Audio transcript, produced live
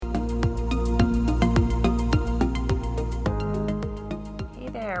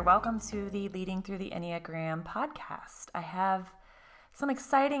there. Welcome to the Leading Through the Enneagram podcast. I have some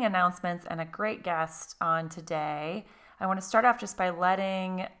exciting announcements and a great guest on today. I want to start off just by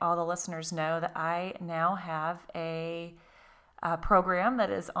letting all the listeners know that I now have a program that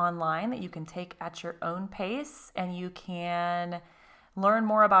is online that you can take at your own pace, and you can learn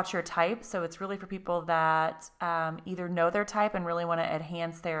more about your type. So it's really for people that either know their type and really want to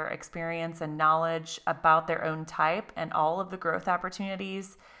enhance their experience and knowledge about their own type and all of the growth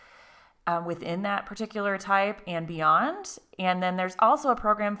opportunities within that particular type and beyond. And then there's also a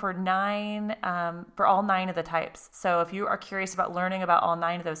program for all 9 of the types. So if you are curious about learning about all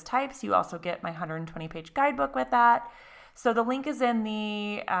 9 of those types, you also get my 120-page guidebook with that. So the link is in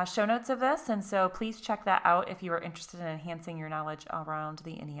the show notes of this, and so please check that out if you are interested in enhancing your knowledge around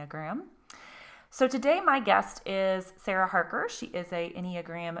the Enneagram. So today my guest is Sarah Harker. She is a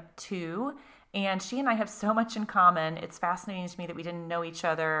Enneagram 2, and she and I have so much in common. It's fascinating to me that we didn't know each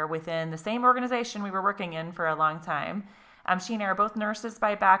other within the same organization we were working in for a long time. She and I are both nurses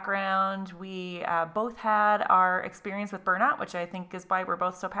by background. We both had our experience with burnout, which I think is why we're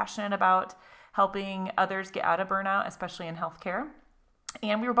both so passionate about helping others get out of burnout, especially in healthcare.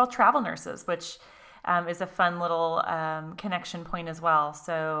 And we were both travel nurses, which is a fun little connection point as well.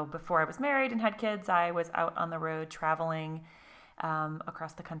 So before I was married and had kids, I was out on the road traveling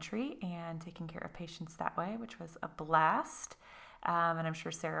across the country and taking care of patients that way, which was a blast. And I'm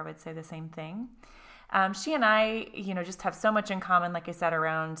sure Sarah would say the same thing. She and I, just have so much in common, like I said,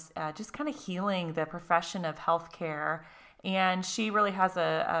 around just kind of healing the profession of healthcare. And she really has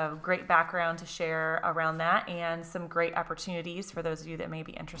a great background to share around that and some great opportunities for those of you that may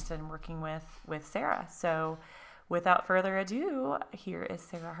be interested in working with Sarah. So without further ado, here is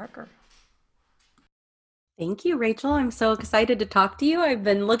Sarah Harker. Thank you, Rachel. I'm so excited to talk to you. I've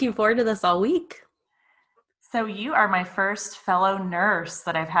been looking forward to this all week. So you are my first fellow nurse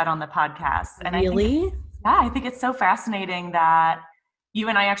that I've had on the podcast. And really? I think it's so fascinating that you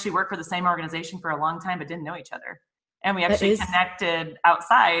and I actually worked for the same organization for a long time, but didn't know each other. And we actually connected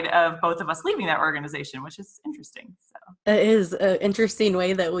outside of both of us leaving that organization, which is interesting. So it is an interesting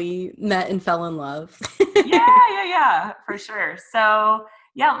way that we met and fell in love. Yeah, for sure. So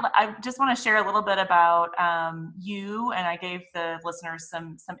yeah, I just want to share a little bit about you, and I gave the listeners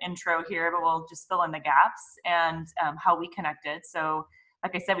some intro here, but we'll just fill in the gaps and how we connected. So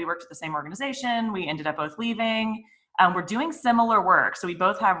like I said, we worked at the same organization. We ended up both leaving. We're doing similar work. So we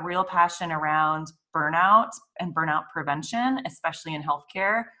both have real passion around burnout and burnout prevention, especially in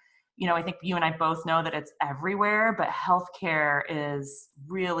healthcare. I think you and I both know that it's everywhere, but healthcare is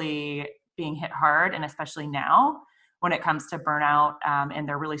really being hit hard, and especially now when it comes to burnout, and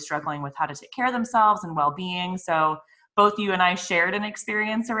they're really struggling with how to take care of themselves and well-being. So both you and I shared an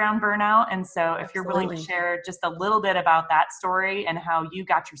experience around burnout. And so if you're willing to share just a little bit about that story and how you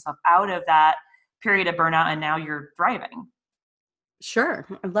got yourself out of that period of burnout and now you're thriving. Sure.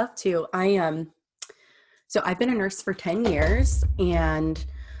 I'd love to. So I've been a nurse for 10 years, and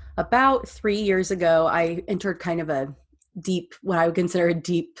about 3 years ago, I entered kind of what I would consider a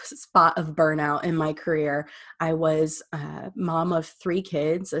deep spot of burnout in my career. I was a mom of 3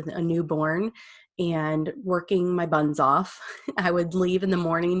 kids, a newborn, and working my buns off. I would leave in the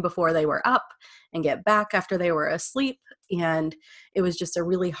morning before they were up and get back after they were asleep. And it was just a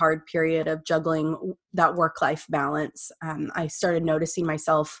really hard period of juggling that work-life balance. I started noticing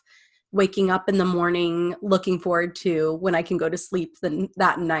myself waking up in the morning, looking forward to when I can go to sleep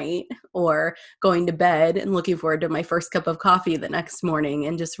that night, or going to bed and looking forward to my first cup of coffee the next morning,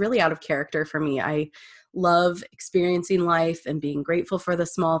 and just really out of character for me. I love experiencing life and being grateful for the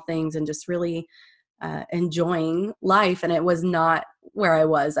small things and just really enjoying life. And it was not where I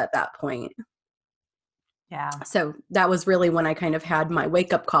was at that point. Yeah. So that was really when I kind of had my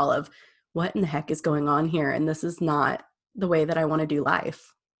wake up call of what in the heck is going on here? And this is not the way that I want to do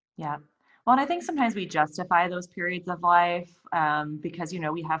life. Yeah. Well, and I think sometimes we justify those periods of life because,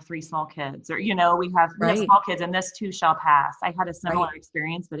 we have 3 small kids, or, we have small kids, and this too shall pass. I had a similar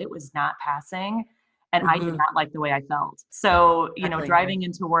experience, but it was not passing, and I did not like the way I felt. So, driving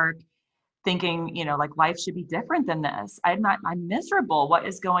into work thinking, like life should be different than this. I'm miserable. What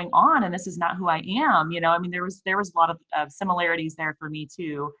is going on? And this is not who I am. There was a lot of similarities there for me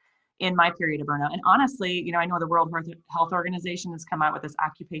too in my period of burnout. And honestly, I know the World Health Organization has come out with this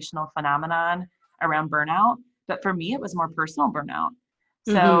occupational phenomenon around burnout, but for me, it was more personal burnout.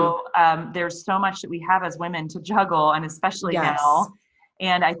 So there's so much that we have as women to juggle, and especially now.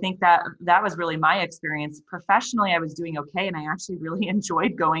 And I think that was really my experience. Professionally, I was doing okay, and I actually really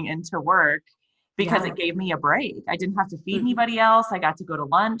enjoyed going into work because Yeah. it gave me a break. I didn't have to feed anybody else. I got to go to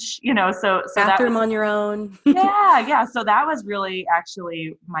lunch, so that Bathroom was, on your own. yeah. So that was really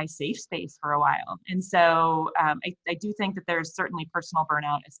actually my safe space for a while. And so I do think that there's certainly personal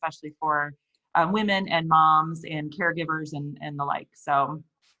burnout, especially for women and moms and caregivers and the like. So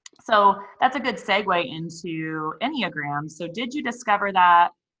that's a good segue into Enneagram. So did you discover that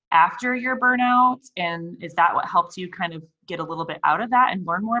after your burnout? And is that what helped you kind of get a little bit out of that and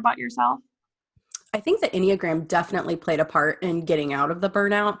learn more about yourself? I think the Enneagram definitely played a part in getting out of the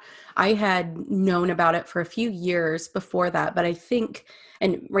burnout. I had known about it for a few years before that, but I think,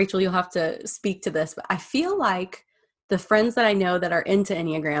 and Rachel, you'll have to speak to this, but I feel like the friends that I know that are into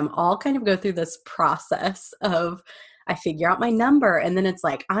Enneagram all kind of go through this process of, I figure out my number, and then it's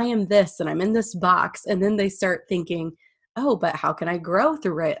like, I am this and I'm in this box. And then they start thinking, oh, but how can I grow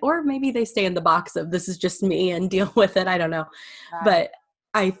through it? Or maybe they stay in the box of this is just me and deal with it. I don't know. Right. But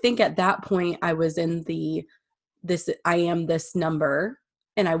I think at that point I was in this, I am this number,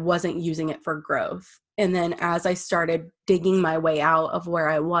 and I wasn't using it for growth. And then as I started digging my way out of where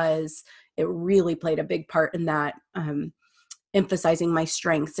I was, it really played a big part in that, emphasizing my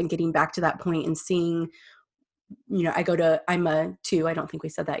strengths and getting back to that point and seeing, I'm a 2. I don't think we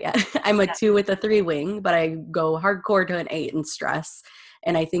said that yet. I'm a Yeah. 2 with a 3 wing, but I go hardcore to an 8 in stress.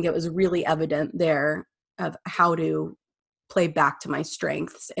 And I think it was really evident there of how to play back to my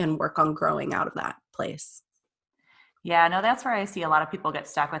strengths and work on growing out of that place. Yeah, no, that's where I see a lot of people get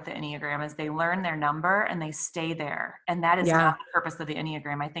stuck with the Enneagram is they learn their number and they stay there. And that is not Yeah, the purpose of the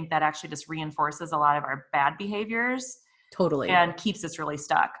Enneagram. I think that actually just reinforces a lot of our bad behaviors totally. and keeps us really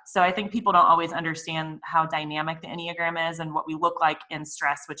stuck. So I think people don't always understand how dynamic the Enneagram is and what we look like in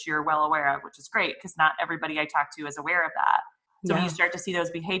stress, which you're well aware of, which is great because not everybody I talk to is aware of that. So when you Yeah, start to see those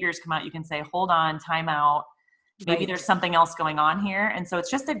behaviors come out, you can say, hold on, time out. Maybe there's right. something else going on here. And so it's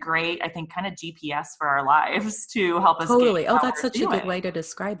just a great, I think, kind of GPS for our lives to help us gauge Totally. Oh, how that's we're such a good doing. way to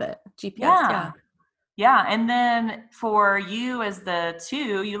describe it. GPS. Yeah. Yeah. Yeah. And then for you as the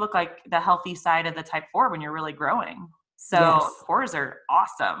 2, you look like the healthy side of the type 4 when you're really growing. So Yes. 4s are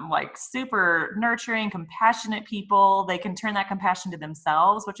awesome, like super nurturing, compassionate people. They can turn that compassion to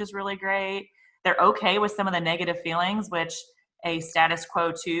themselves, which is really great. They're okay with some of the negative feelings, which a status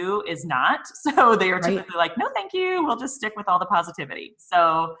quo 2 is not. So they are Right. typically like, no, thank you. We'll just stick with all the positivity.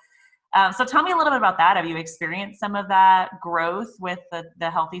 So tell me a little bit about that. Have you experienced some of that growth with the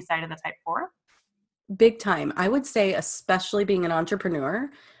healthy side of the type 4? Big time. I would say, especially being an entrepreneur,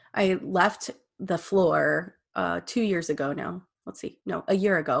 I left the floor 2 years ago now. Let's see. No, a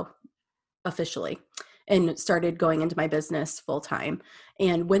year ago officially, and started going into my business full time.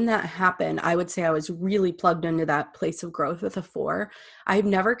 And when that happened, I would say I was really plugged into that place of growth with a 4. I've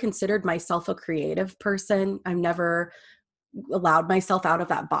never considered myself a creative person. I've never allowed myself out of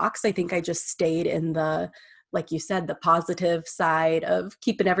that box. I think I just stayed in the, like you said, the positive side of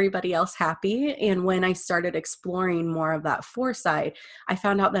keeping everybody else happy. And when I started exploring more of that 4 side, I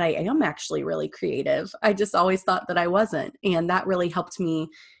found out that I am actually really creative. I just always thought that I wasn't. And that really helped me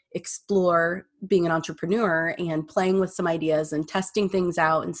explore being an entrepreneur and playing with some ideas and testing things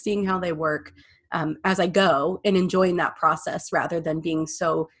out and seeing how they work, as I go, and enjoying that process rather than being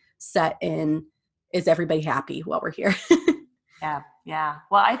so set in, is everybody happy while we're here? Yeah, yeah.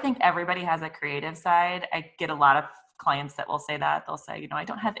 Well, I think everybody has a creative side. I get a lot of clients that will say that. They'll say, I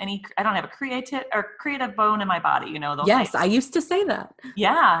don't have a creative bone in my body. They'll say, Yes, I used to say that.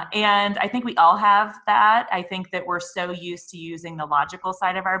 yeah. And I think we all have that. I think that we're so used to using the logical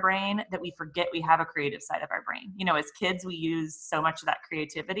side of our brain that we forget we have a creative side of our brain. As kids, we use so much of that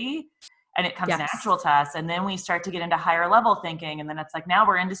creativity and it comes Yes. natural to us. And then we start to get into higher level thinking. And then it's like, now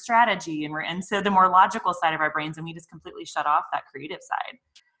we're into strategy and we're into the more logical side of our brains. And we just completely shut off that creative side.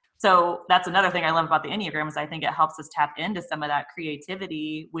 So that's another thing I love about the Enneagram is I think it helps us tap into some of that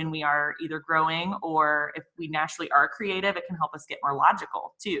creativity when we are either growing, or if we naturally are creative, it can help us get more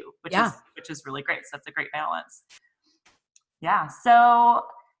logical too, Yeah. which is really great. So that's a great balance. Yeah. So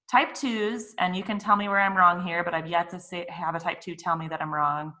type 2s, and you can tell me where I'm wrong here, but I've yet to have a type 2 tell me that I'm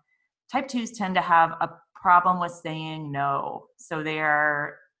wrong. Type 2s tend to have a problem with saying no. So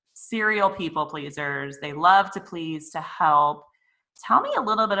they're serial people pleasers. They love to please, to help. Tell me a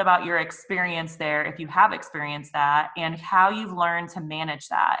little bit about your experience there, if you have experienced that, and how you've learned to manage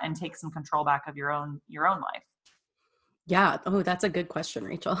that and take some control back of your own life. Yeah. Oh, that's a good question,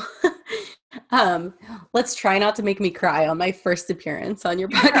 Rachel. um, let's try not to make me cry on my first appearance on your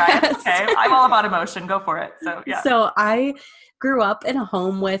You can cry. It's podcast. okay. I'm all about emotion. Go for it. So yeah. So I grew up in a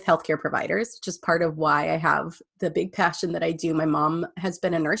home with healthcare providers, which is part of why I have the big passion that I do. My mom has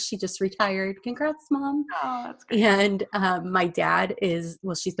been a nurse. She just retired. Congrats, mom. Oh, that's great. And my dad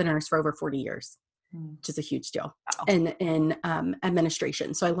she's been a nurse for over 40 years. which is a huge deal, Wow. in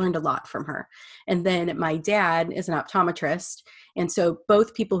administration. So I learned a lot from her. And then my dad is an optometrist. And so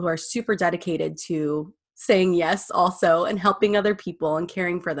both people who are super dedicated to saying yes also and helping other people and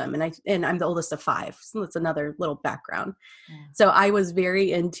caring for them. And I'm the oldest of 5. So that's another little background. Yeah. So I was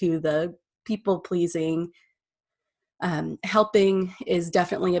very into the people pleasing. Helping is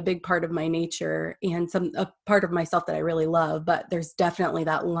definitely a big part of my nature and a part of myself that I really love, but there's definitely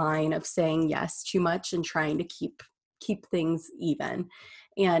that line of saying yes too much and trying to keep things even.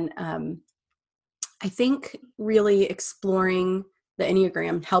 And I think really exploring the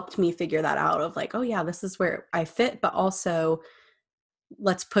Enneagram helped me figure that out of like, oh yeah, this is where I fit, but also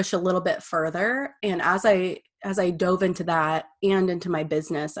let's push a little bit further. And as I dove into that and into my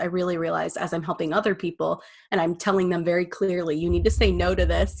business, I really realized as I'm helping other people and I'm telling them very clearly, you need to say no to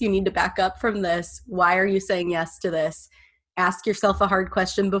this. You need to back up from this. Why are you saying yes to this? Ask yourself a hard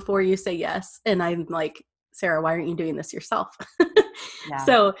question before you say yes. And I'm like, Sarah, why aren't you doing this yourself? Yeah.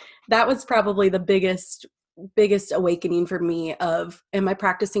 So that was probably the biggest awakening for me of, am I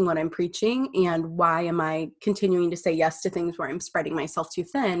practicing what I'm preaching, and why am I continuing to say yes to things where I'm spreading myself too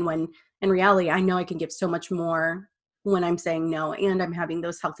thin, when in reality I know I can give so much more when I'm saying no and I'm having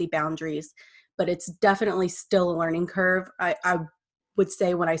those healthy boundaries. But it's definitely still a learning curve. I would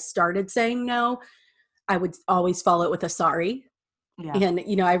say when I started saying no, I would always follow it with a sorry. Yeah.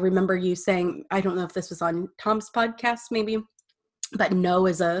 And I remember you saying, I don't know if this was on Tom's podcast maybe, but no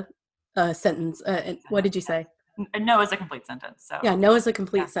is a sentence. What did you say? No is a complete sentence. So yeah, no is a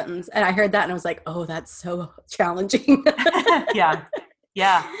complete sentence. And I heard that and I was like, oh, that's so challenging.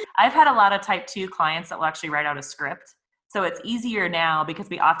 Yeah. I've had a lot of type 2 clients that will actually write out a script. So it's easier now because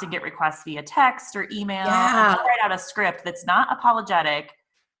we often get requests via text or email. Yeah. And they'll write out a script that's not apologetic,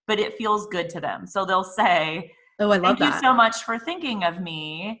 but it feels good to them. So they'll say, oh, I love thank you that. so much for thinking of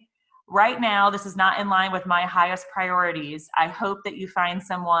me. Right now, this is not in line with my highest priorities. I hope that you find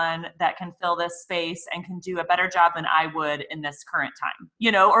someone that can fill this space and can do a better job than I would in this current time,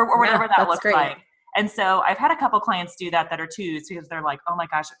 or whatever that looks great. like. And so I've had a couple clients do that are 2s, because they're like, oh my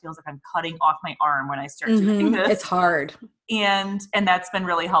gosh, it feels like I'm cutting off my arm when I start doing this. It's hard. And that's been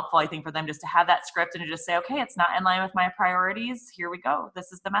really helpful, I think, for them just to have that script and to just say, okay, it's not in line with my priorities. Here we go.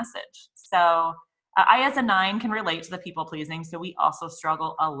 This is the message. So I, as a 9, can relate to the people pleasing. So we also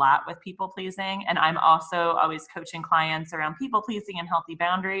struggle a lot with people pleasing. And I'm also always coaching clients around people pleasing and healthy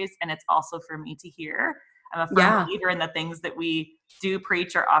boundaries. And it's also for me to hear. I'm a firm believer in the things that we do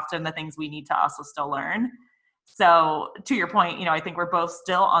preach are often the things we need to also still learn. So to your point, I think we're both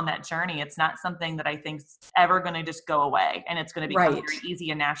still on that journey. It's not something that I think's ever going to just go away and it's going to become very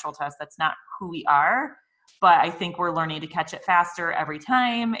easy and natural to us. That's not who we are. But I think we're learning to catch it faster every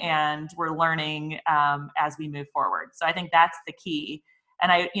time, and we're learning as we move forward. So I think that's the key.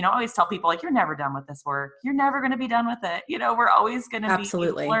 And I, always tell people, like, you're never done with this work. You're never going to be done with it. We're always going to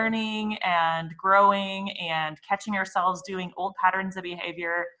be learning and growing and catching ourselves doing old patterns of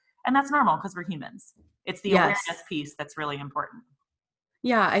behavior. And that's normal because we're humans. It's the awareness piece that's really important.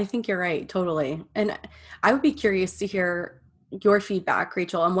 Yeah, I think you're right. Totally. And I would be curious to hear your feedback,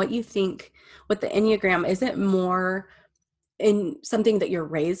 Rachel, on what you think with the Enneagram. Is it more in something that you're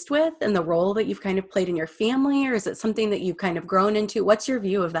raised with and the role that you've kind of played in your family, or is it something that you've kind of grown into? What's your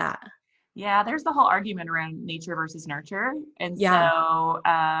view of that? Yeah, there's the whole argument around nature versus nurture. And so,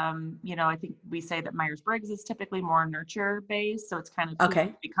 I think we say that Myers-Briggs is typically more nurture based. So it's kind of who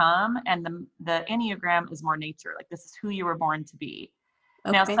you become. And the Enneagram is more nature. Like, this is who you were born to be.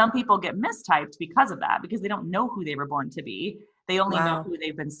 Okay. Now, some people get mistyped because of that, because they don't know who they were born to be. They only know who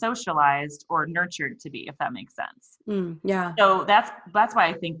they've been socialized or nurtured to be, if that makes sense. Yeah. So that's why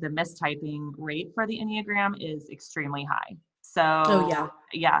I think the mistyping rate for the Enneagram is extremely high. So,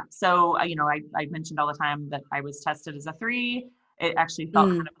 So, I mentioned all the time that I was tested as a 3. It actually felt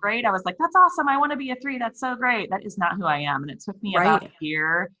kind of great. I was like, that's awesome. I want to be a 3. That's so great. That is not who I am. And it took me about a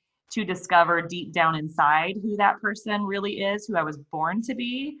year to discover deep down inside who that person really is, who I was born to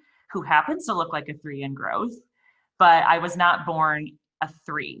be, who happens to look like a 3 in growth. But I was not born a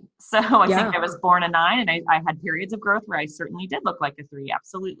 3. So I think I was born a 9, and I had periods of growth where I certainly did look like a 3.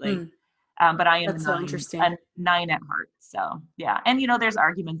 Absolutely. But I am a 9 at heart. So, yeah. And, there's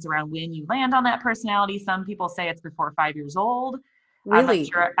arguments around when you land on that personality. Some people say it's before 5 years old.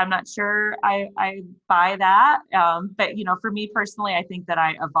 Really? I'm not sure I buy that. But, for me personally, I think that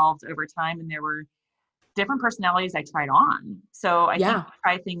I evolved over time, and there were different personalities I tried on. So I think we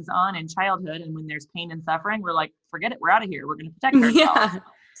try things on in childhood, and when there's pain and suffering, we're like, forget it. We're out of here. We're going to protect ourselves.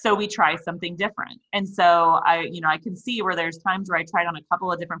 So we try something different. And so I can see where there's times where I tried on a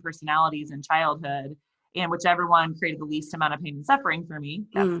couple of different personalities in childhood, And whichever one created the least amount of pain and suffering for me,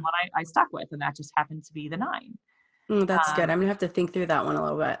 that's the Mm. one I stuck with. And that just happened to be the 9. That's good. Um, I'm gonna have to think through that one a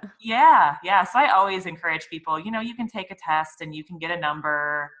little bit. yeah. Yeah. So I always encourage people, you can take a test and you can get a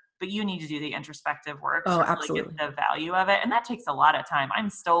number, but you need to do the introspective work Oh, to really get absolutely. the value of it. And that takes a lot of time. I'm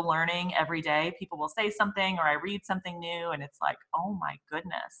still learning every day. People will say something or I read something new and it's like, oh my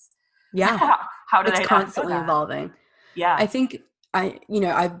goodness. Yeah. How do It's they not know constantly that? evolving. Yeah. I think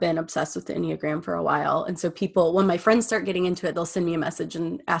I've been obsessed with the Enneagram for a while. And so people, when my friends start getting into it, they'll send me a message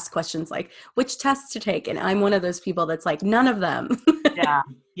and ask questions like, which tests to take? And I'm one of those people that's like, none of them. Yeah.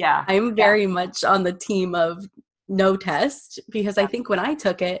 Yeah. I'm Yeah. very much on the team of no test because I think when I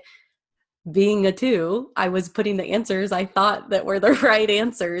took it, being a 2, I was putting the answers I thought that were the right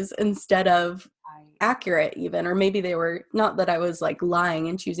answers instead of Right. accurate even, or maybe they were not that I was like lying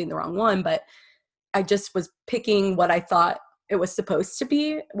and choosing the wrong one, but I just was picking what I thought it was supposed to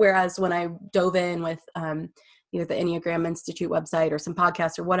be. Whereas when I dove in with either the Enneagram Institute website or some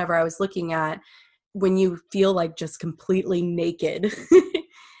podcasts or whatever I was looking at, when you feel like just completely naked, I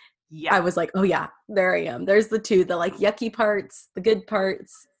Yeah. was like, oh yeah, there I am. There's the 2, the like yucky parts, the good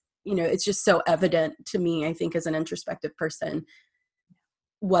parts. It's just so evident to me, I think, as an introspective person,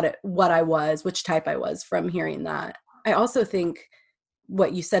 what I was, which type I was from hearing that. I also think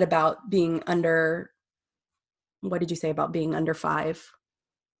what you said about being under, what did you say about being under 5?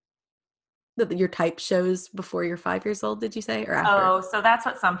 That your type shows before you're 5 years old, did you say, or after? Oh, so that's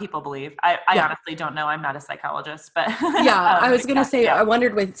what some people believe. I Yeah. honestly don't know. I'm not a psychologist, but Yeah, I was but gonna yeah, say, yeah, I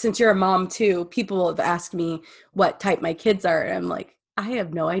wondered since you're a mom too, people have asked me what type my kids are, and I'm like, I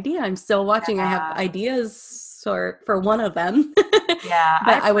have no idea. I'm still watching. I have yeah, ideas for one of them, yeah.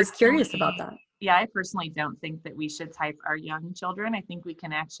 but I was curious about that. I personally don't think that we should type our young children. I think we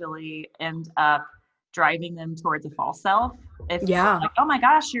can actually end up driving them towards a false self. If you're Yeah. like, oh my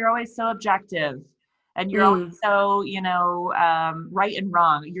gosh, you're always so objective and you're always Mm, so, right and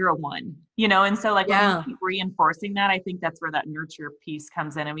wrong, you're a 1, and so like when we yeah. keep reinforcing that, I think that's where that nurture piece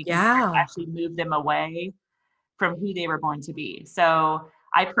comes in and we can start to Yeah. actually move them away from who they were born to be. So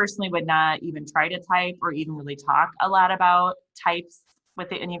I personally would not even try to type or even really talk a lot about types with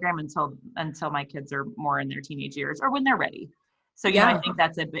the Enneagram until my kids are more in their teenage years or when they're ready. So, I Yeah. think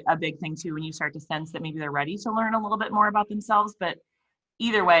that's a big thing too, when you start to sense that maybe they're ready to learn a little bit more about themselves. But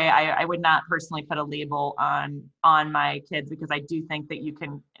either way, I would not personally put a label on my kids because I do think that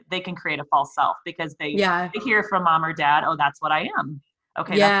they can create a false self because Yeah. they hear from mom or dad, oh, that's what I am.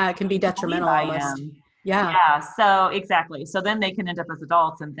 Okay, that's Yeah. what It can I be need to believe detrimental I almost. am. Yeah. Yeah, so exactly. So then they can end up as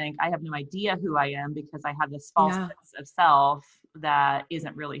adults and think, I have no idea who I am because I have this false Yeah. sense of self that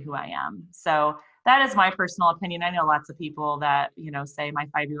isn't really who I am. So that is my personal opinion. I know lots of people that, say my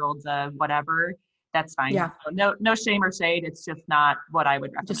 5-year-old's a whatever. That's fine. Yeah. So no shame or shade. It's just not what I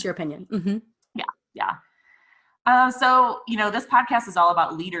would Just recommend. your opinion. Hmm. Yeah, yeah. So, this podcast is all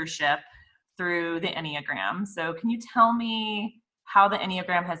about leadership through the Enneagram. So can you tell me how the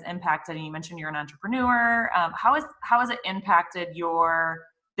Enneagram has impacted, and you mentioned you're an entrepreneur. How has it impacted your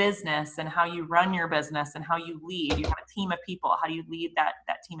business and how you run your business and how you lead? You have a team of people. How do you lead that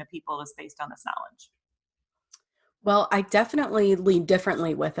team of people that's based on this knowledge? Well, I definitely lead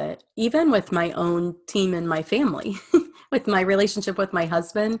differently with it, even with my own team and my family, with my relationship with my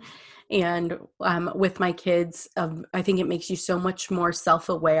husband and with my kids. I think it makes you so much more self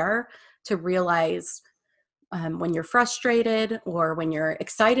aware to realize when you're frustrated or when you're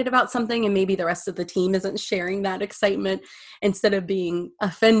excited about something and maybe the rest of the team isn't sharing that excitement. Instead of being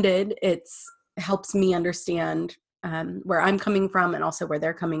offended, it helps me understand where I'm coming from and also where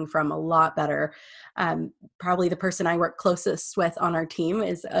they're coming from a lot better. Probably the person I work closest with on our team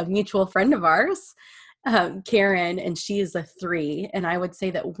is a mutual friend of ours, Karen, and she is a 3. And I would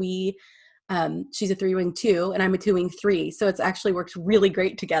say that she's a 3-wing 2 and I'm a 2-wing 3. So it's actually worked really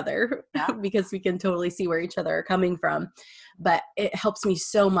great together Yeah. because we can totally see where each other are coming from. But it helps me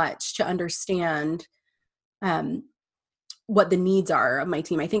so much to understand what the needs are of my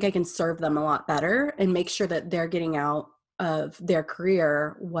team. I think I can serve them a lot better and make sure that they're getting out of their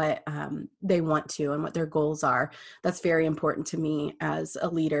career what they want to and what their goals are. That's very important to me as a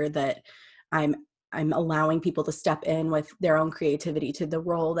leader, that I'm allowing people to step in with their own creativity to the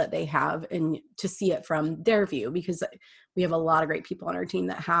role that they have and to see it from their view, because we have a lot of great people on our team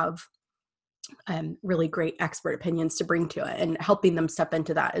that have really great expert opinions to bring to it, and helping them step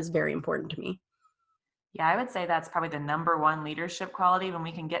into that is very important to me. Yeah, I would say that's probably the number one leadership quality. When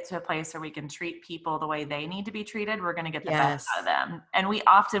we can get to a place where we can treat people the way they need to be treated, we're going to get the best out of Yes. them. And we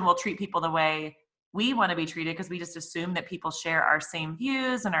often will treat people the way we want to be treated because we just assume that people share our same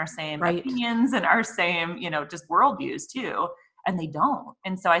views and our same Right. opinions and our same, just worldviews too. and they don't.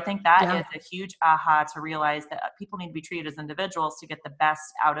 And so I think that Yeah. is a huge aha to realize that people need to be treated as individuals to get the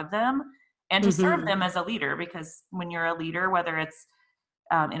best out of them and to serve Hmm. them as a leader. Because when you're a leader, whether it's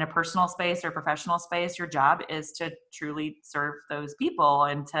in a personal space or professional space, your job is to truly serve those people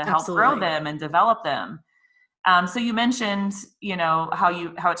and to help grow Absolutely. them and develop them. So you mentioned,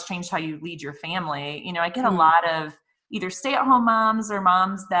 how it's changed how you lead your family. I get a Mm. lot of either stay-at-home moms or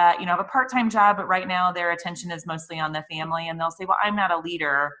moms that, have a part-time job, but right now their attention is mostly on the family. And they'll say, well, I'm not a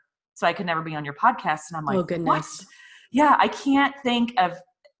leader, so I could never be on your podcast. And I'm like, Oh, what? goodness. Yeah, I can't think of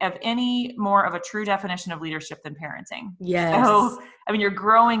any more of a true definition of leadership than parenting. Yes. So, I mean, you're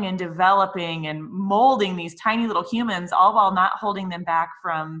growing and developing and molding these tiny little humans, all while not holding them back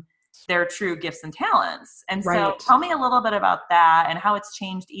from their true gifts and talents. And so Right. tell me a little bit about that and how it's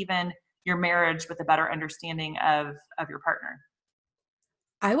changed even your marriage with a better understanding of your partner.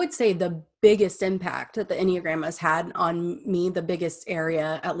 I would say the biggest impact that the Enneagram has had on me, the biggest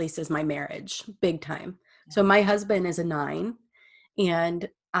area, at least, is my marriage, big time. Yeah. So my husband is a 9, and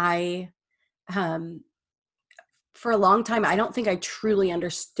um, for a long time, I don't think I truly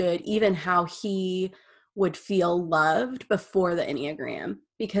understood even how he would feel loved before the Enneagram,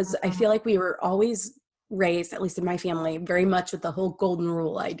 because I Mhm. feel like we were always raised, at least in my family, very much with the whole golden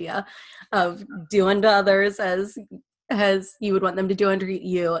rule idea of do unto others as you would want them to do unto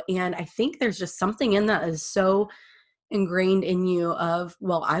you. And I think there's just something in that is so ingrained in you of,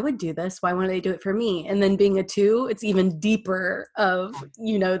 well, I would do this, why wouldn't they do it for me? And then being a 2, it's even deeper of,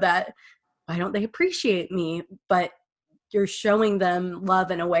 that why don't they appreciate me? But you're showing them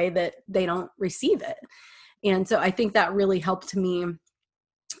love in a way that they don't receive it. And so I think that really helped me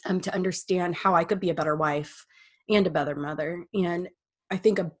to understand how I could be a better wife and a better mother. And I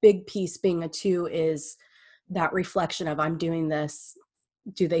think a big piece being a 2 is that reflection of, I'm doing this.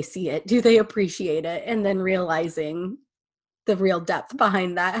 Do they see it? Do they appreciate it? And then realizing the real depth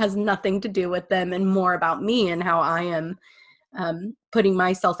behind that has nothing to do with them and more about me and how I am putting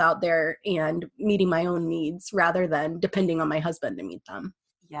myself out there and meeting my own needs rather than depending on my husband to meet them.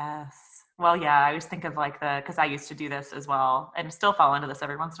 Yes. Well, yeah, I always think of because I used to do this as well and still fall into this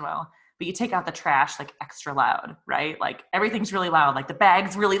every once in a while. But you take out the trash like extra loud, right? Like everything's really loud, like the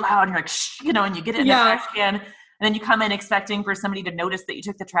bag's really loud, and you're like, shh, and you get it in the Yeah. trash can. And then you come in expecting for somebody to notice that you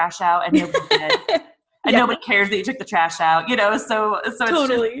took the trash out, and nobody did. And Yeah, nobody cares that you took the trash out, so it's just,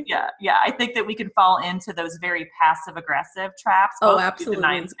 totally. yeah. I think that we can fall into those very passive aggressive traps. Oh, Both 8s and absolutely.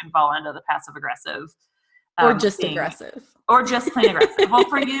 9s can fall into the passive aggressive Or just thing, aggressive. or just plain aggressive. Well,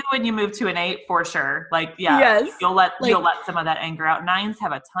 for you, when you move to an 8, for sure, like, yeah, Yes. you'll Like, let some of that anger out. 9s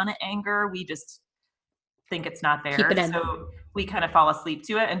have a ton of anger. We just think it's not keep there, it in. so we kind of fall asleep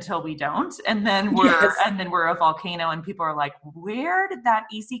to it until we don't, and then Yes. we're a volcano, and people are like, where did that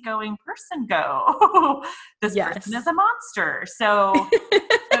easygoing person go? This person is Yes. a monster. So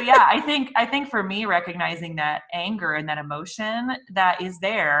yeah, I think for me, recognizing that anger and that emotion that is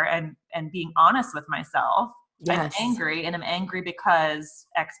there, and being honest with myself, I'm Yes. angry, and I'm angry because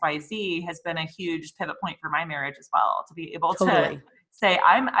XYZ has been a huge pivot point for my marriage as well, to be able to Totally. say,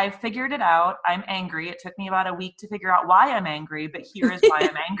 I figured it out. I'm angry. It took me about a week to figure out why I'm angry, but here is why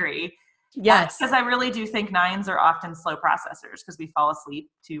I'm angry. Because Yes. I really do think 9s are often slow processors because we fall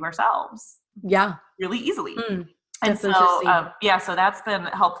asleep to ourselves Yeah. really easily. And That's so, interesting. yeah, so that's been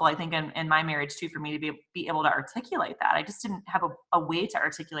helpful, I think, in my marriage too, for me to be able to articulate that. I just didn't have a way to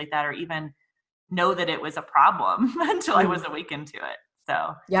articulate that or even know that it was a problem until I was Mm. awakened to it.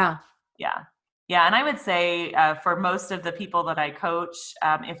 So, Yeah. yeah. Yeah. And I would say for most of the people that I coach,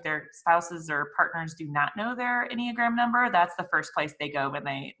 if their spouses or partners do not know their Enneagram number, that's the first place they go when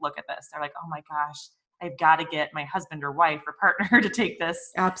they look at this. They're like, oh my gosh, I've got to get my husband or wife or partner to take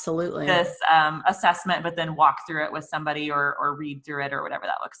Absolutely. this assessment, but then walk through it with somebody or read through it or whatever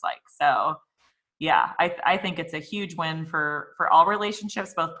that looks like. So yeah, I think it's a huge win for all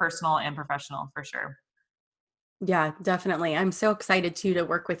relationships, both personal and professional, for sure. Yeah, definitely. I'm so excited too to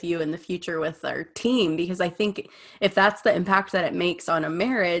work with you in the future with our team, because I think if that's the impact that it makes on a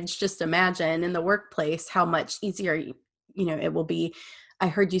marriage, just imagine in the workplace how much easier it will be. I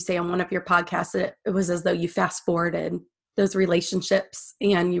heard you say on one of your podcasts that it was as though you fast forwarded those relationships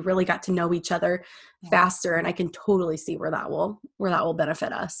and you really got to know each other Yeah. faster, and I can totally see where that will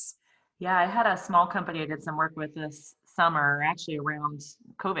benefit us. Yeah, I had a small company I did some work with this summer, actually around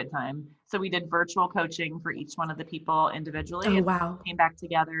COVID time. So we did virtual coaching for each one of the people individually, Oh, and wow. came back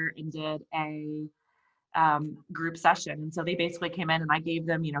together and did a group session. And so they basically came in and I gave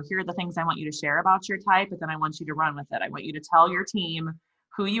them, here are the things I want you to share about your type, but then I want you to run with it. I want you to tell your team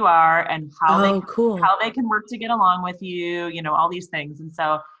who you are and how Oh, cool. they can work to get along with you, all these things. And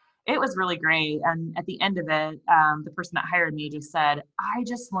so it was really great. And at the end of it, the person that hired me just said, I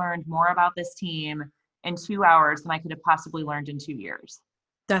just learned more about this team in 2 hours than I could have possibly learned in 2 years.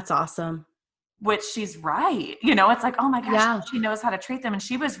 That's awesome. Which she's right. You know, it's like, oh my gosh, Yeah. she knows how to treat them. And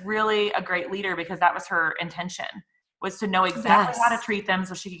she was really a great leader because that was her intention, was to know exactly how to Yes. treat them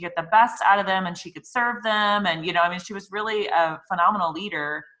so she could get the best out of them and she could serve them. And, you know, I mean, she was really a phenomenal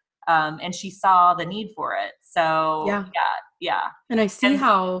leader. And she saw the need for it. So Yeah. yeah. And I see And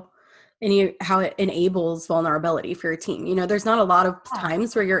how it enables vulnerability for your team. You know, there's not a lot of yeah,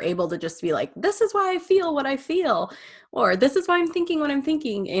 times where you're able to just be like, this is why I feel what I feel, or this is why I'm thinking what I'm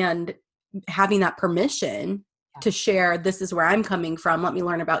thinking. And having that permission yeah. to share, this is where I'm coming from. Let me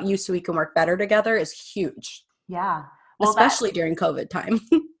learn about you so we can work better together is huge, Yeah. Well, especially during COVID time.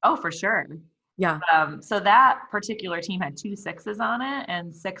 oh, for sure. Yeah. So that particular team had 2 6s on it,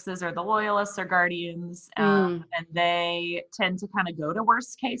 and 6s are the loyalists or guardians, Mm, and they tend to kind of go to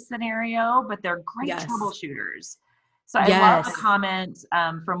worst case scenario, but they're great yes. troubleshooters. So I love the Yes. comment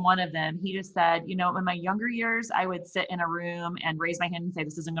from one of them. He just said, you know, in my younger years, I would sit in a room and raise my hand and say,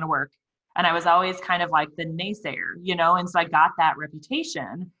 this isn't going to work. And I was always kind of like the naysayer, you know, and so I got that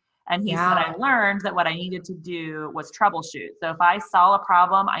reputation. And he said, Yeah. I learned that what I needed to do was troubleshoot. So if I saw a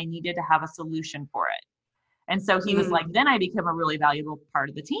problem, I needed to have a solution for it. And so he was Mm, like, then I become a really valuable part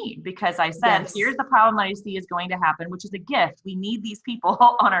of the team because I said, yes. here's the problem that I see is going to happen, which is a gift. We need these people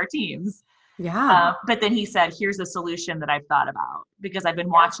on our teams. Yeah. But then he said, here's a solution that I've thought about because I've been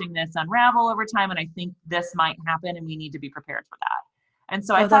watching this unravel over time and I think this might happen and we need to be prepared for that. And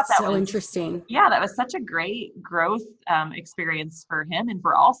so I Oh, thought that's that so was, interesting. yeah, that was such a great growth experience for him and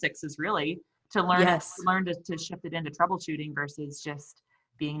for all 6s really to Yes. learn to shift it into troubleshooting versus just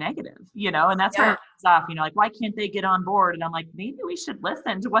being negative, you know, and that's where it Yeah. comes off, you know, like, why can't they get on board? And I'm like, maybe we should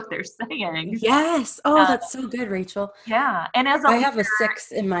listen to what they're saying. Yes. Oh, Uh, that's so good, Rachel. yeah. And as a I leader, have a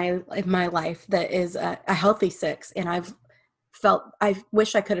 6 in my life that is a healthy 6, and I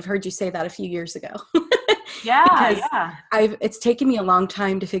wish I could have heard you say that a few years ago. yeah, Because yeah, it's taken me a long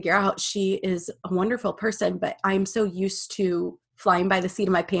time to figure out she is a wonderful person, but I'm so used to flying by the seat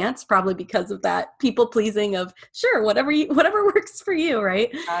of my pants, probably because of that people pleasing of sure, whatever works for you, right?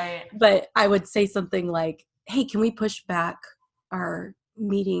 right. But I would say something like, "Hey, can we push back our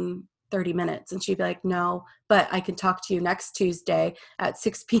meeting 30 minutes?" And she'd be like, "No, but I can talk to you next Tuesday at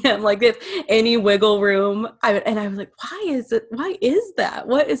 6 p.m." Like if any wiggle room. I was like, "Why is it? Why is that?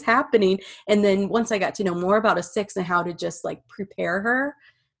 What is happening?" And then once I got to know more about a 6 and how to just like prepare her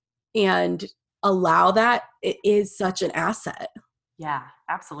and allow that, it is such an asset. Yeah,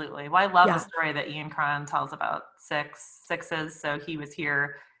 absolutely. Well, I love the Yeah. story that Ian Cron tells about 6s. So he was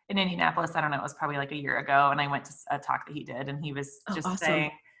here in Indianapolis. I don't know, it was probably like a year ago. And I went to a talk that he did. And he was Oh, just saying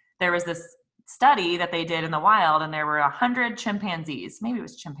awesome. there was this study that they did in the wild, and there were 100 chimpanzees. Maybe it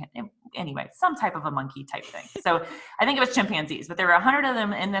was chimpanzee. Anyway, some type of a monkey type thing. So I think it was chimpanzees, but there were 100 of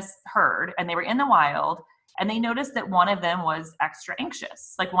them in this herd, and they were in the wild. And they noticed that one of them was extra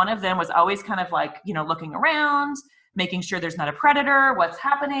anxious. Like one of them was always kind of like, you know, looking around, making sure there's not a predator, what's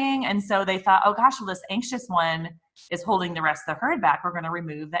happening. And so they thought, oh gosh, well, this anxious one is holding the rest of the herd back. We're going to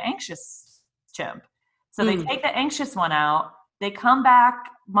remove the anxious chimp. So they Mm, take the anxious one out. They come back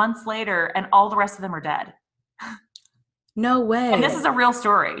months later and all the rest of them are dead. no And this way. is a real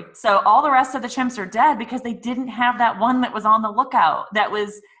story. So all the rest of the chimps are dead because they didn't have that one that was on the lookout, that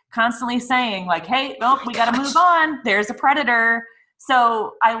was constantly saying like, hey, Oh oh, my we got to move gosh. on. There's a predator.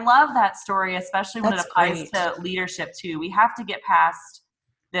 So I love that story, especially when it That's applies great. to leadership too. We have to get past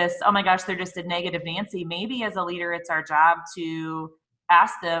this, oh my gosh, they're just a negative Nancy. Maybe as a leader, it's our job to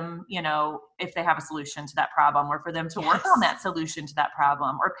ask them, you know, if they have a solution to that problem, or for them to work on Yes. that solution to that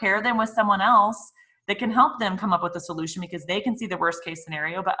problem, or pair them with someone else that can help them come up with a solution because they can see the worst case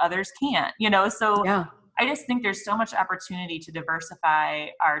scenario, but others can't, you know? So Yeah. I just think there's so much opportunity to diversify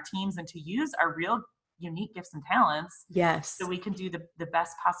our teams and to use our real unique gifts and talents so Yes. we can do the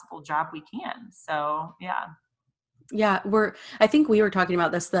best possible job we can. So yeah. Yeah, I think we were talking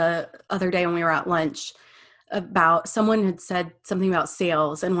about this the other day when we were at lunch about someone had said something about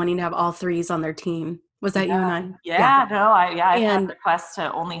sales and wanting to have all threes on their team. Was that you and Yeah. I? Yeah. Yeah. No, I've had And requests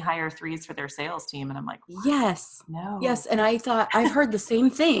to only hire 3s for their sales team. And I'm like, yes. no. Yes, and I thought I've heard the same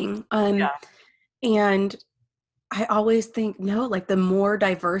thing. Yeah. And I always think no, like the more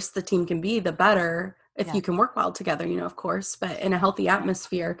diverse the team can be, the better if Yeah. you can work well together, of course, but in a healthy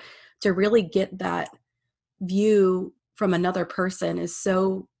atmosphere to really get that view from another person is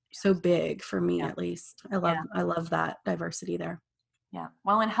so big for me Yeah. at least. Yeah. I love that diversity there. Yeah.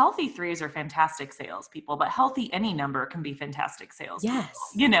 Well, and healthy 3s are fantastic salespeople, but healthy any number can be fantastic salespeople. Yes,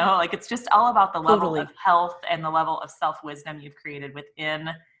 You know, like it's just all about the level of totally. health and the level of self wisdom you've created within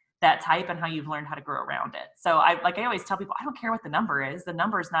that type and how you've learned how to grow around it. So I always tell people, I don't care what the number is. The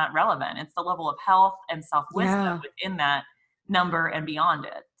number is not relevant. It's the level of health and self-wisdom within that number and beyond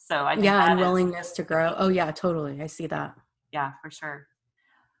it. So I think and willingness to grow. Oh yeah, totally. I see that. Yeah, for sure.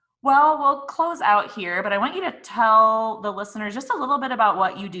 Well, we'll close out here, but I want you to tell the listeners just a little bit about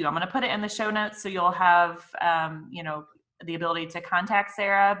what you do. I'm going to put it in the show notes so you'll have, the ability to contact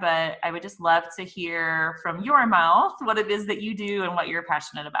Sarah, but I would just love to hear from your mouth what it is that you do and what you're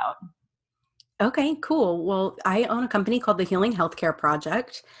passionate about. Okay, cool. Well, I own a company called the Healing Healthcare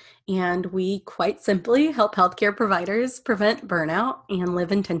Project, and we quite simply help healthcare providers prevent burnout and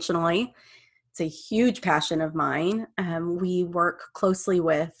live intentionally. It's a huge passion of mine. We work closely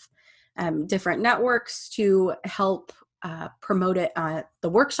with different networks to help promote it at the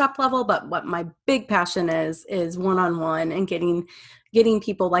workshop level. But what my big passion is one-on-one and getting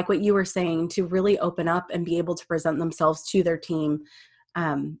people, like what you were saying, to really open up and be able to present themselves to their team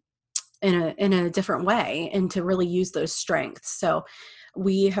in a different way, and to really use those strengths. So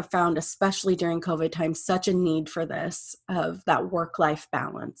we have found, especially during COVID time, such a need for this, of that work-life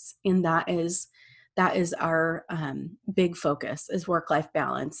balance. And that is our big focus, is work-life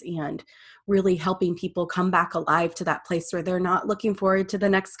balance, and really helping people come back alive to that place where they're not looking forward to the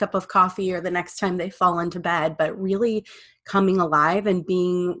next cup of coffee or the next time they fall into bed, but really coming alive and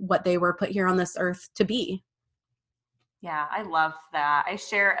being what they were put here on this earth to be. Yeah, I love that. I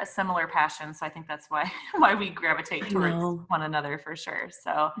share a similar passion, so I think that's why we gravitate towards one another for sure.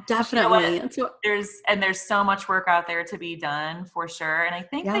 So definitely, there's so much work out there to be done for sure. And I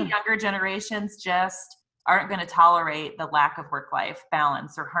think the younger generations just aren't going to tolerate the lack of work-life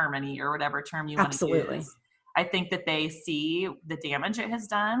balance or harmony, or whatever term you want to use. I think that they see the damage it has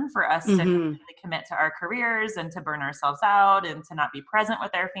done for us to commit to our careers and to burn ourselves out and to not be present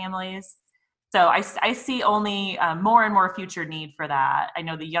with our families. So I see only more and more future need for that. I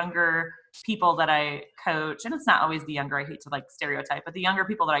know the younger people that I coach, and it's not always the younger, I hate to like stereotype, but the younger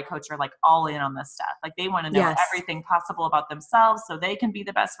people that I coach are like all in on this stuff. Like they want to know everything possible about themselves so they can be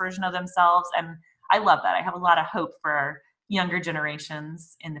the best version of themselves. And I love that. I have a lot of hope for our younger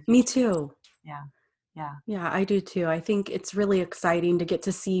generations in the future. Me too. Yeah, I do too. I think it's really exciting to get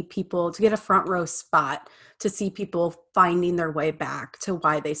to see people, to get a front row spot, to see people finding their way back to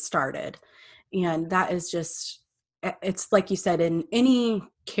why they started. And that is just, it's like you said, in any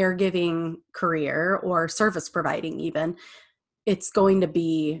caregiving career or service providing even, it's going to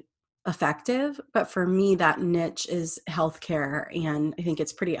be effective. But for me, that niche is healthcare. And I think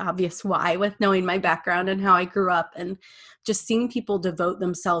it's pretty obvious why, with knowing my background and how I grew up, and just seeing people devote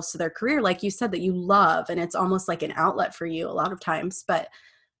themselves to their career, like you said, that you love, and it's almost like an outlet for you a lot of times. But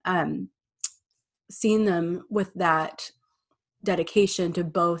seeing them with that dedication to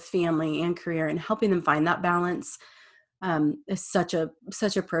both family and career and helping them find that balance is such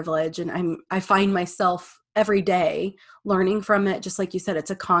a privilege. And I find myself every day learning from it. Just like you said, it's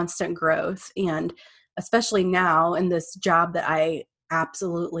a constant growth. And especially now in this job that I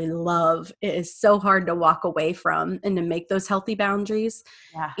absolutely love, it is so hard to walk away from and to make those healthy boundaries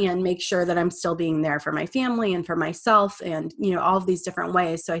and make sure that I'm still being there for my family and for myself, and, all of these different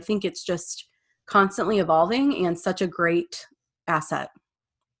ways. So I think it's just constantly evolving and such a great asset.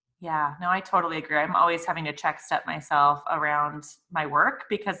 Yeah, no, I totally agree. I'm always having to check step myself around my work,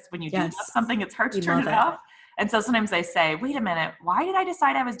 because when you do love something, it's hard to turn it off. And so sometimes I say, wait a minute, why did I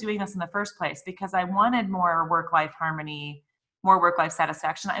decide I was doing this in the first place? Because I wanted more work-life harmony, more work-life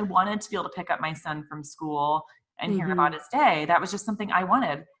satisfaction. I wanted to be able to pick up my son from school and hear about his day. That was just something I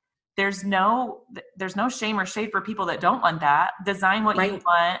wanted. There's no shame or shade for people that don't want that. Design what you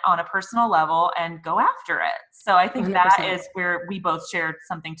want on a personal level and go after it. So I think 100%. That is where we both shared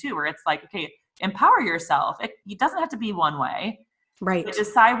something too, where it's like, okay, empower yourself. It doesn't have to be one way. Right. But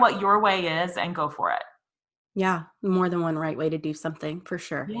decide what your way is and go for it. Yeah. More than one right way to do something, for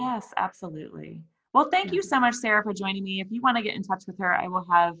sure. Yes, absolutely. Well, thank you so much, Sarah, for joining me. If you want to get in touch with her, I will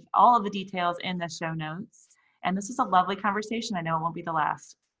have all of the details in the show notes. And this is a lovely conversation. I know it won't be the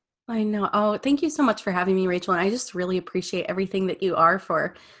last. I know. Oh, thank you so much for having me, Rachel. And I just really appreciate everything that you are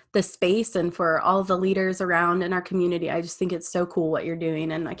for the space and for all the leaders around in our community. I just think it's so cool what you're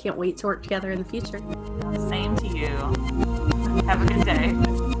doing, and I can't wait to work together in the future. Same to you. Have a good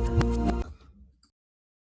day.